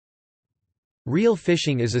Real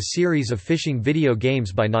Fishing is a series of fishing video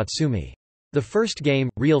games by Natsume. The first game,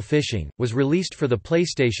 Real Fishing, was released for the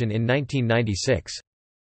PlayStation in 1996.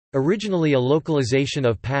 Originally a localization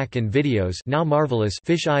of Pack and Video's now Marvelous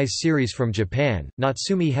Fish Eyes series from Japan,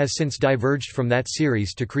 Natsume has since diverged from that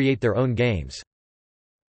series to create their own games.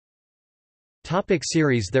 Topic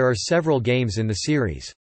series. There are several games in the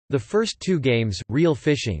series. The first two games, Real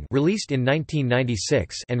Fishing released in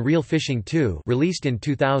 1996 and Real Fishing 2 released in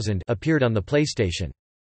 2000, appeared on the PlayStation.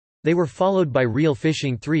 They were followed by Real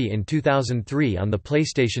Fishing 3 in 2003 on the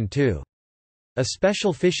PlayStation 2. A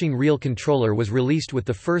special fishing reel controller was released with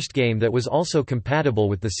the first game that was also compatible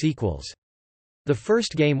with the sequels. The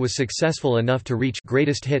first game was successful enough to reach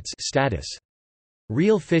Greatest Hits status.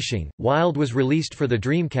 Real Fishing Wild was released for the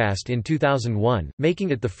Dreamcast in 2001,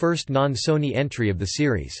 making it the first non-Sony entry of the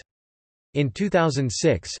series. In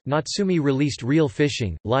 2006, Natsume released Real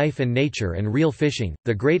Fishing, Life and Nature and Real Fishing,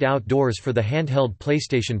 The Great Outdoors for the handheld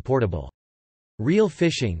PlayStation Portable. Real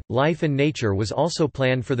Fishing, Life and Nature was also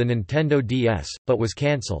planned for the Nintendo DS, but was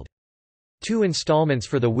cancelled. Two installments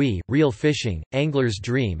for the Wii, Real Fishing, Angler's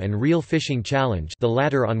Dream and Real Fishing Challenge, the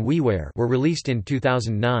latter on WiiWare, were released in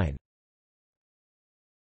 2009.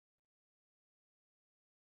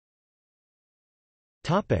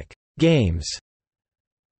 Games.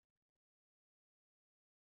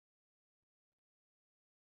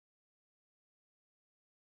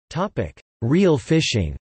 Real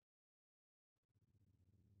Fishing.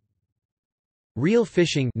 Real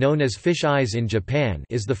Fishing, known as Fish Eyes in Japan,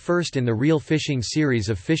 is the first in the Real Fishing series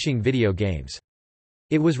of fishing video games.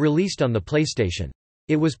 It was released on the PlayStation.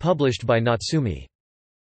 It was published by Natsume.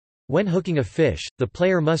 When hooking a fish, the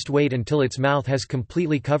player must wait until its mouth has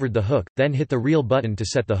completely covered the hook, then hit the reel button to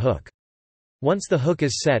set the hook. Once the hook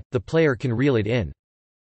is set, the player can reel it in.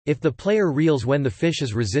 If the player reels when the fish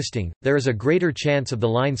is resisting, there is a greater chance of the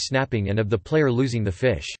line snapping and of the player losing the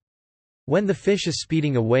fish. When the fish is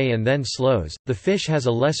speeding away and then slows, the fish has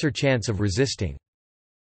a lesser chance of resisting.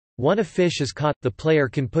 Once a fish is caught, the player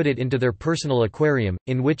can put it into their personal aquarium,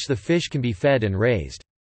 in which the fish can be fed and raised.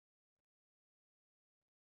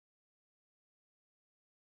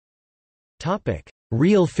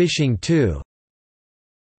 Real Fishing 2.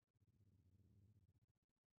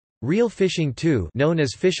 Real Fishing 2, known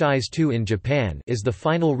as Fish Eyes 2 in Japan, is the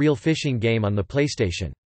final Real Fishing game on the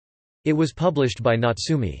PlayStation. It was published by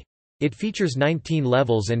Natsume. It features 19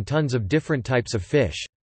 levels and tons of different types of fish.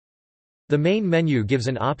 The main menu gives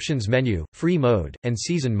an options menu, free mode, and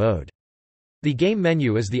season mode. The game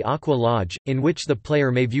menu is the Aqua Lodge, in which the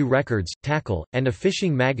player may view records, tackle, and a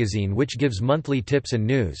fishing magazine which gives monthly tips and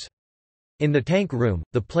news. In the tank room,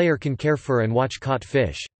 the player can care for and watch caught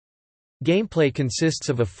fish. Gameplay consists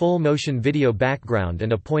of a full-motion video background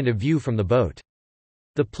and a point of view from the boat.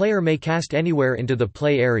 The player may cast anywhere into the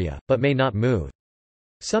play area, but may not move.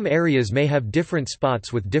 Some areas may have different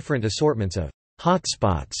spots with different assortments of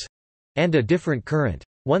hotspots and a different current.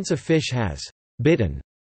 Once a fish has bitten,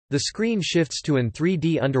 the screen shifts to an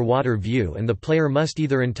 3D underwater view and the player must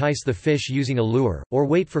either entice the fish using a lure, or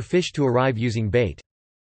wait for fish to arrive using bait.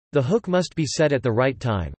 The hook must be set at the right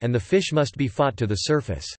time, and the fish must be fought to the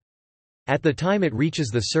surface. At the time it reaches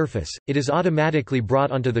the surface, it is automatically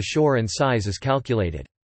brought onto the shore and size is calculated.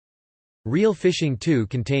 Real Fishing 2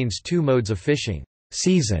 contains two modes of fishing,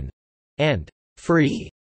 season and free.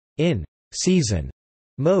 In season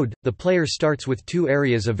mode, the player starts with two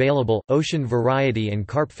areas available, ocean variety and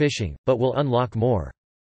carp fishing, but will unlock more.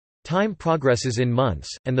 Time progresses in months,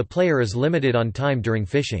 and the player is limited on time during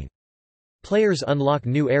fishing. Players unlock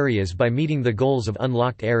new areas by meeting the goals of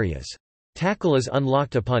unlocked areas. Tackle is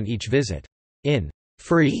unlocked upon each visit. In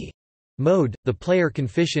free mode, the player can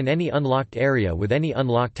fish in any unlocked area with any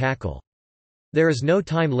unlocked tackle. There is no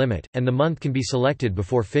time limit, and the month can be selected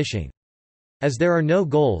before fishing. As there are no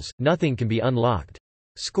goals, nothing can be unlocked.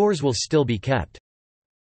 Scores will still be kept.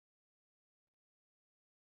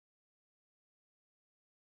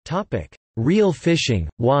 Real Fishing,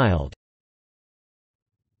 Wild.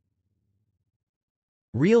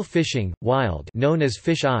 Real Fishing, Wild, known as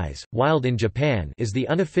Fish Eyes, Wild in Japan, is the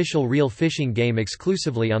unofficial Real Fishing game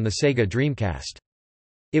exclusively on the Sega Dreamcast.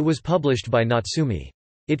 It was published by Natsume.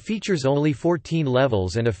 It features only 14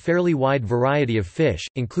 levels and a fairly wide variety of fish,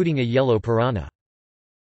 including a yellow piranha.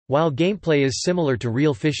 While gameplay is similar to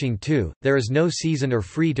Real Fishing 2, there is no season or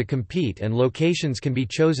free to compete and locations can be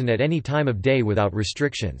chosen at any time of day without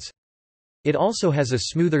restrictions. It also has a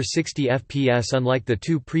smoother 60 FPS unlike the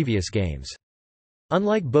two previous games.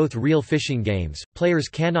 Unlike both Real Fishing games, players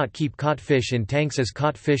cannot keep caught fish in tanks as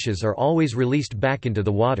caught fishes are always released back into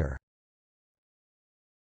the water.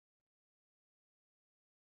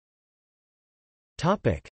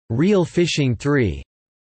 Real Fishing 3.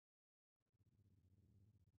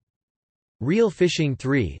 Real Fishing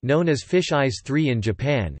 3, known as Fish Eyes 3 in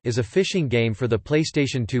Japan, is a fishing game for the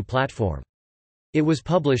PlayStation 2 platform. It was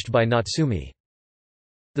published by Natsume.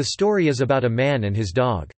 The story is about a man and his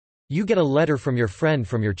dog. You get a letter from your friend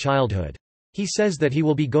from your childhood. He says that he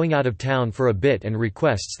will be going out of town for a bit and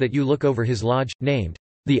requests that you look over his lodge, named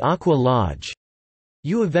the Aqua Lodge.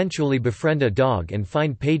 You eventually befriend a dog and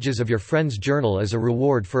find pages of your friend's journal as a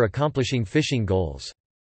reward for accomplishing fishing goals.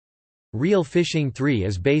 Real Fishing 3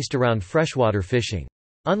 is based around freshwater fishing.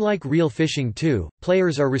 Unlike Real Fishing 2,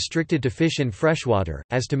 players are restricted to fish in freshwater,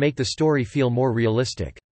 as to make the story feel more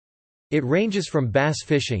realistic. It ranges from bass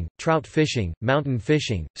fishing, trout fishing, mountain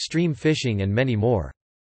fishing, stream fishing and many more.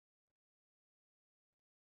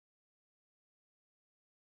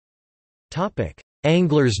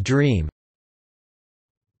 Angler's Dream.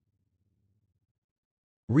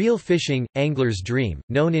 Real Fishing, Angler's Dream,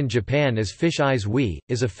 known in Japan as Fish Eyes Wii,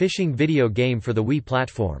 is a fishing video game for the Wii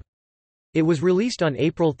platform. It was released on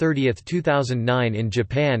April 30, 2009 in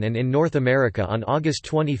Japan and in North America on August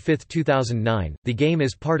 25, 2009. The game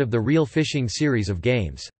is part of the Real Fishing series of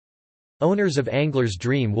games. Owners of Angler's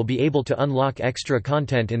Dream will be able to unlock extra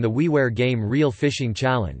content in the WiiWare game Real Fishing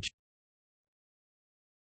Challenge.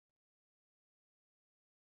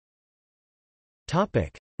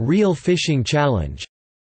 Real Fishing Challenge.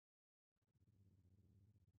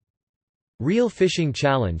 Real Fishing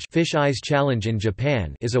Challenge, Fish Eyes Challenge in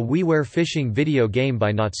Japan, is a WiiWare fishing video game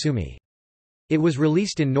by Natsume. It was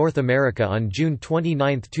released in North America on June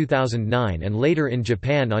 29, 2009 and later in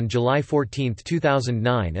Japan on July 14,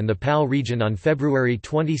 2009 and the PAL region on February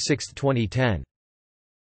 26, 2010.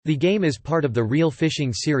 The game is part of the Real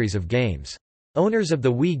Fishing series of games. Owners of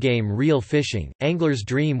the Wii game Real Fishing, Angler's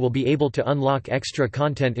Dream will be able to unlock extra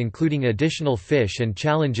content including additional fish and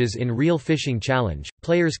challenges in Real Fishing Challenge.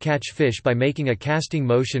 Players catch fish by making a casting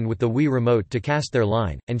motion with the Wii remote to cast their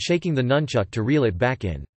line, and shaking the nunchuck to reel it back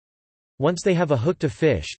in. Once they have a hooked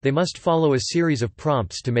fish, they must follow a series of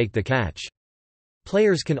prompts to make the catch.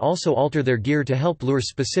 Players can also alter their gear to help lure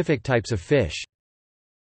specific types of fish.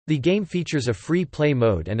 The game features a free play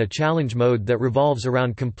mode and a challenge mode that revolves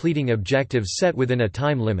around completing objectives set within a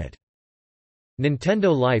time limit.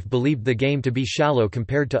 Nintendo Life believed the game to be shallow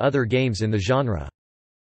compared to other games in the genre.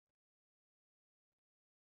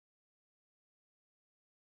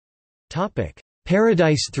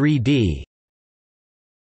 Paradise 3D.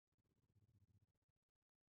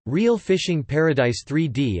 Real Fishing Paradise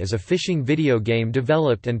 3D is a fishing video game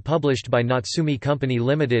developed and published by Natsume Company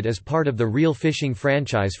Limited as part of the Real Fishing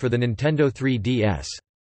franchise for the Nintendo 3DS.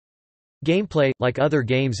 Gameplay, like other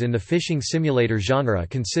games in the fishing simulator genre,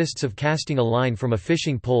 consists of casting a line from a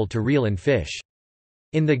fishing pole to reel in fish.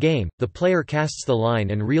 In the game, the player casts the line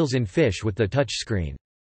and reels in fish with the touchscreen.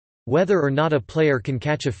 Whether or not a player can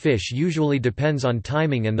catch a fish usually depends on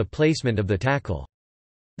timing and the placement of the tackle.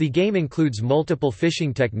 The game includes multiple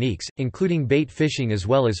fishing techniques, including bait fishing as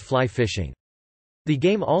well as fly fishing. The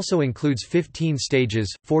game also includes 15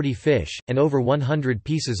 stages, 40 fish, and over 100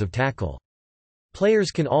 pieces of tackle. Players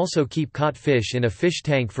can also keep caught fish in a fish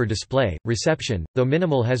tank for display. Reception, though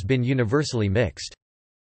minimal, has been universally mixed.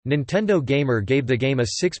 Nintendo Gamer gave the game a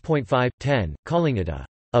 6.5/10, calling it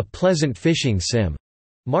a pleasant fishing sim.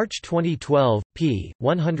 March 2012, p.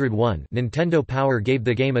 101, Nintendo Power gave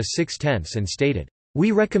the game a 6/10 and stated,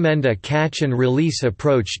 "We recommend a catch-and-release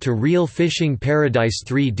approach to Real Fishing Paradise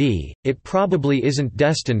 3D, it probably isn't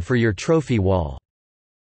destined for your trophy wall."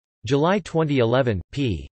 July 2011,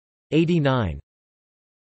 p. 89.